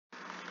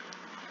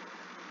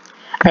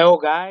Hello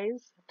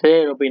guys, today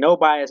there will be no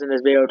bias in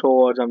this video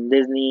towards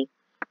Disney.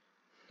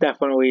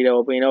 Definitely there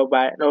will be no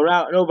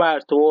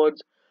bias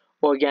towards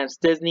or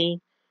against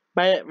Disney.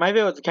 My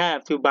video is kind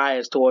of too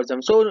biased towards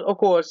them. So of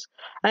course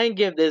I can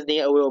give Disney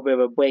a little bit of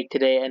a break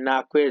today and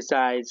not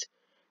criticize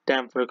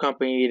them for the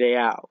company they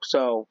are.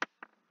 So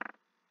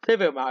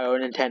today we're Mario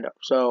and Nintendo.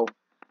 So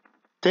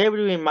today we're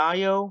doing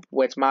Mario,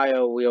 which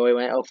Mario we already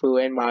went through,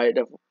 and Mario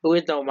the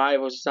original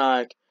Mario vs.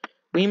 Sonic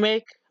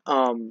remake,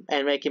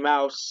 and Mickey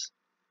Mouse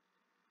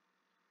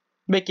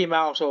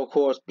will of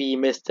course be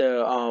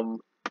Mr.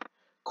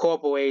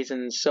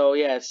 Corporation. So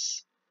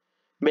yes,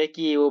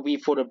 Mickey will be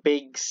for the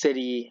big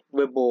city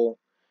Wibble.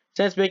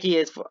 Since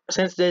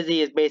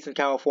Disney is based in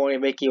California,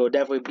 Mickey will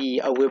definitely be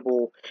a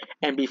Wibble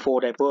and be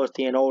for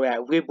diversity and all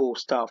that Wibble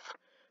stuff.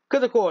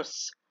 Because of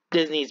course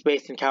Disney is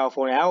based in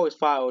California. I always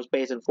thought it was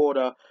based in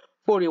Florida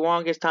for the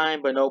longest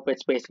time, but nope,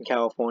 it's based in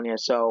California.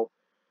 So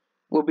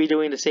we'll be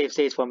doing the safe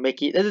states for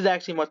Mickey. This is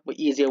actually much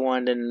easier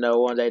one than the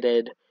ones I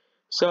did.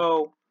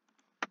 So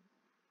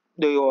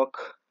New York,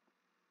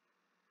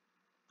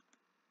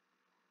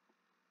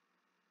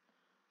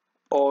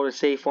 all the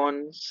safe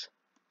ones.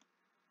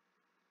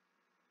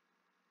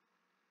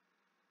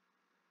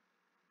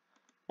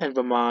 And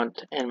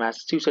Vermont and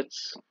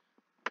Massachusetts.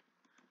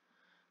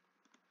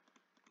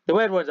 The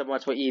red ones are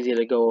much more easier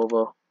to go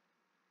over.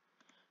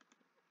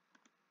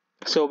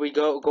 So we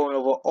going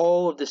over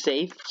all of the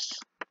safes.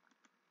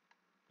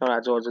 No,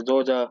 not Georgia.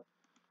 Georgia.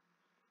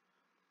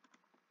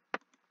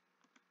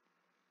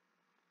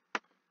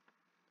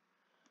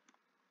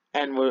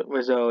 And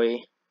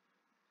Missouri.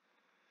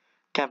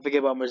 Can't forget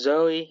about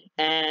Missouri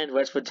and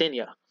West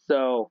Virginia.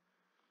 So,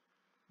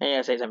 and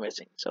yeah, states I'm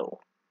missing. So,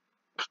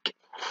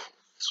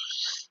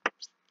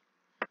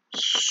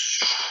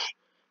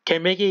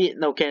 can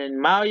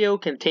Mario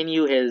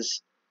continue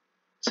his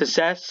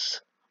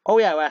success? Oh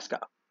yeah, Alaska.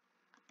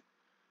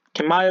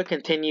 Can Mario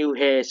continue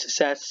his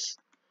success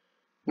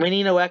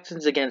winning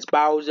elections against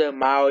Bowser,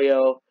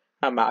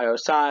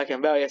 Sonic,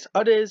 and various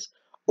others,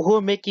 or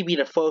will Mickey be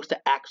the first to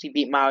actually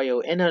beat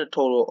Mario in a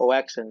total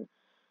election?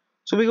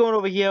 So we're going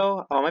over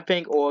here. I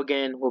think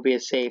Oregon will be a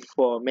safe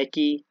for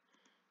Mickey.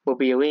 Will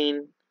be a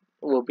win.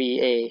 Will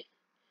be a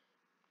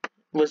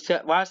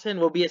Washington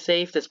will be a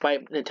safe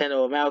despite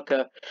Nintendo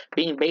America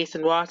being based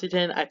in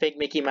Washington. I think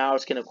Mickey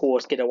Mouse can of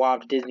course get a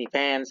lot of Disney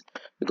fans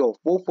to go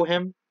vote for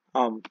him.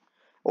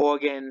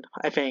 Oregon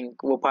I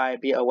think will probably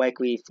be a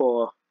likely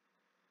for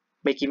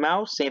Mickey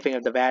Mouse. Same thing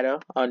with Nevada.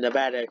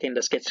 Nevada can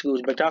just get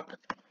Scrooge McDuck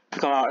to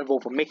come out and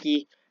vote for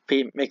Mickey.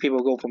 Make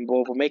people go from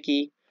vote for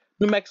Mickey.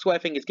 New Mexico, I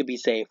think, is gonna be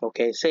safe.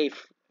 Okay,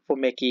 safe for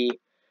Mickey.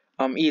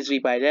 Easily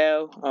by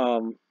there.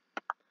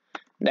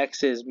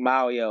 Next is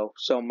Mario.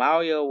 So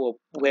Mario will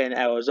win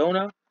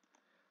Arizona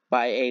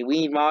by a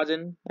lean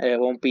margin. It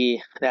won't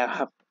be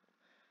that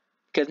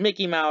because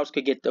Mickey Mouse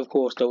could get, of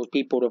course, those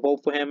people to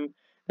vote for him,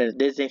 the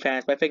Disney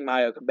fans. But I think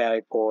Mario could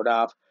barely pull it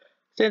off.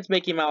 Since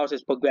Mickey Mouse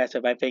is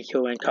progressive, I think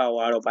he'll win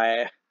Colorado by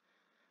a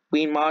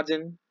lean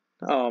margin.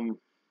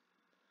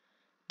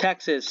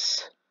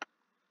 Texas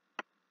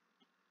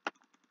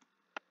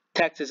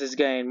is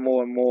getting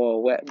more and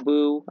more wet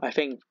blue. I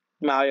think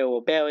Mario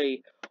will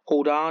barely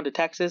hold on to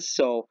Texas,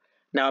 so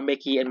now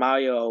Mickey and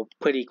Mario are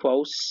pretty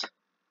close.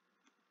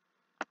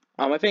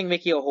 I think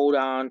Mickey will hold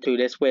on to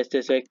this West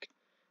District,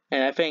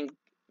 and I think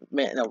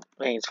Main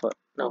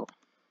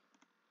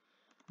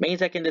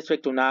Second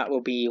District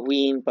will be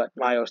Wien, but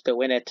Mario will still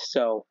win it.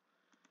 So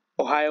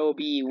Ohio will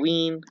be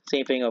Wien.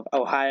 Same thing of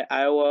Ohio,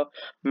 Iowa.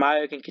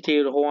 Mario can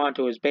continue to hold on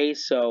to his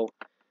base, so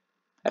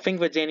I think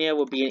Virginia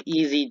will be an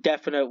easy,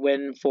 definite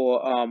win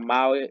for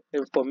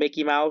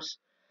Mickey Mouse.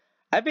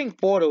 I think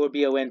Florida would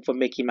be a win for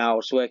Mickey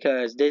Mouse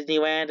because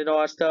Disneyland and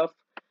all that stuff.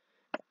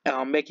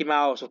 Mickey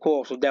Mouse, of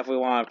course, will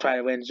definitely want to try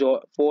to win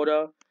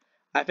Florida.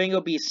 I think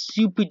it'll be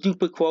super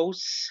duper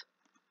close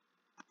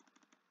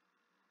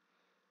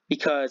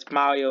because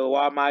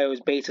while Mario's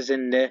base is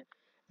in the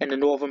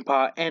northern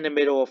part and the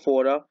middle of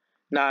Florida,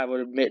 not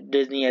what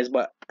Disney is,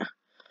 but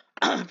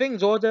I think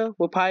Georgia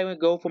will probably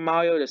go for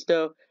Mario. There's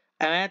still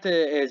Atlanta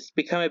is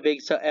becoming a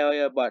big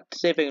area, but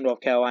same thing in North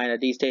Carolina.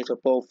 These states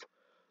will both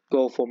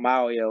go for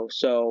Mario.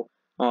 So,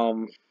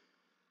 I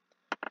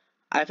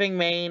think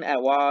Maine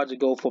at large will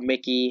go for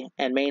Mickey,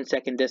 and Maine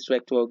Second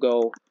District will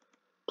go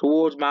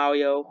towards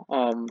Mario.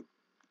 I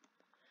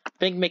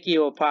think Mickey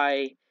will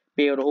probably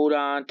be able to hold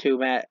on to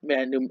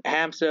New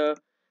Hampshire.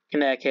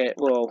 Connecticut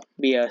will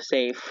be a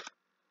safe.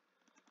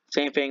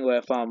 Same thing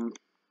with Rhode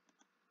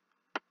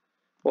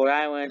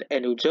Island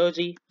and New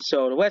Jersey.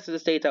 So the rest of the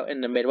states out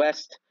in the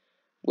Midwest,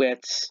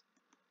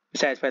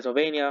 besides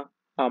Pennsylvania,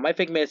 I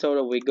think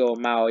Minnesota will go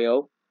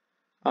Mario.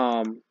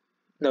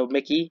 No,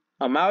 Mickey.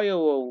 Mario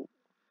will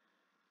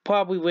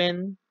probably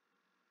win.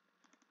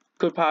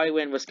 Could probably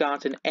win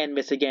Wisconsin and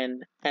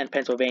Michigan and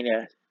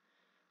Pennsylvania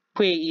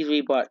pretty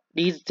easily, but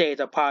these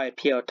states are probably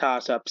pure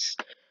toss-ups.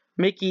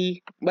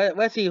 Mickey,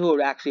 let's see who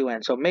would actually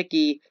win. So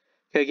Mickey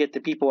could get the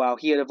people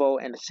out here to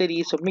vote in the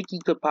city, so Mickey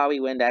could probably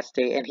win that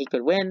state, and he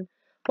could win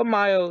But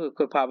Mario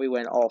could probably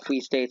win all 3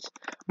 states.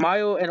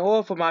 Mario, in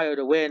order for Mario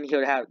to win, he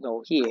would have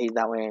no. He's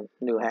not winning.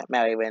 New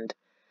Mario win.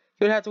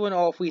 He would have to win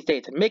all 3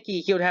 states.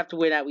 Mickey, he would have to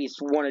win at least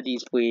one of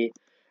these 3.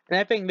 And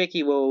I think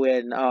Mickey will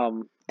win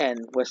in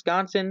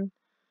Wisconsin,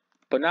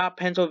 but not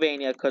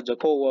Pennsylvania, because the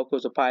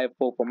co-workers will probably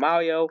vote for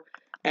Mario,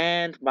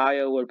 and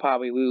Mario would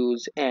probably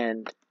lose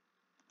in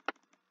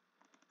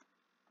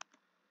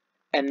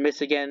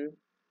Michigan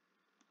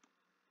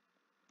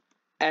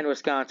and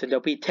Wisconsin.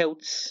 There'll be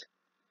tilts.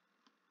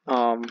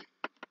 But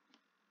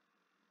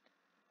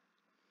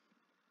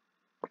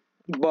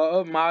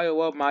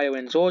Mario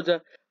in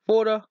Georgia.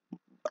 Florida,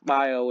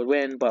 Mario would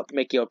win, but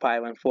Mickey would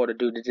probably win Florida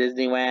due to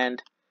Disneyland.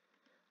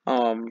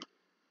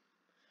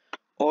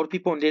 All the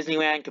people in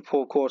Disneyland could,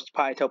 of course,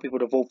 probably tell people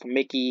to vote for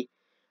Mickey.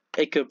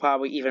 It could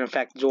probably even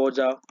affect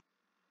Georgia.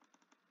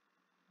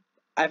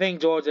 I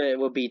think Georgia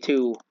will be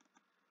too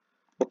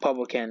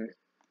Republican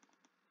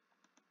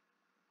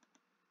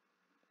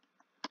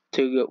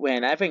to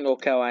win. I think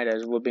North Carolina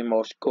would be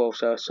most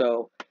closer.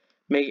 So,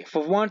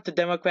 for once, the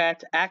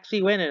Democrats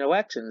actually win an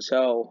election.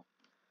 So,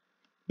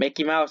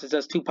 Mickey Mouse is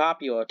just too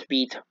popular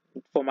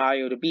for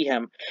Mario to beat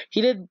him.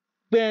 He did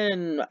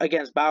win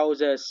against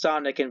Bowser,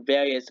 Sonic, and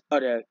various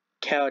other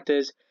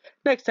characters.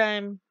 Next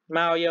time,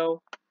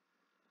 Mario,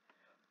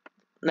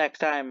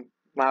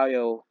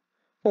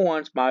 for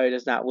once, Mario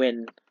does not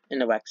win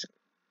an election.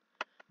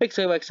 Make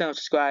sure you like,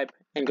 subscribe,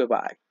 and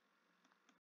goodbye.